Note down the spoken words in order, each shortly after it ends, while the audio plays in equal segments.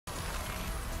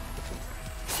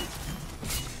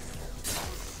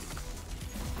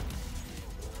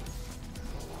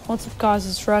What's up guys,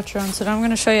 it's Retro, and today I'm going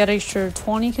to show you how to ensure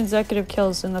 20 consecutive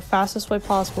kills in the fastest way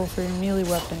possible for your melee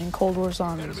weapon in Cold War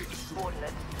Zombies.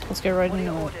 Let's get right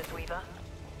into it.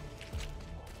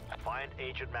 Find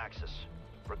Agent Maxis.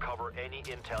 Recover any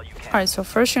intel you can. Alright, so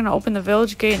first you're going to open the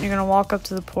village gate and you're going to walk up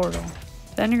to the portal.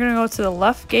 Then you're going to go to the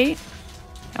left gate,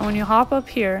 and when you hop up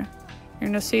here, you're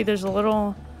going to see there's a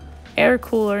little air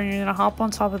cooler and you're going to hop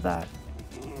on top of that.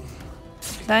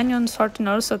 Then you'll start to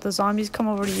notice that the zombies come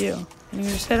over to you. And you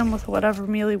just hit them with whatever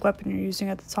melee weapon you're using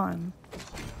at the time.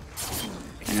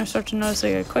 And you'll start to notice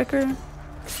they get quicker.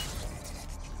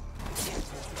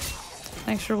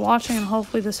 Thanks for watching, and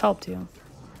hopefully this helped you.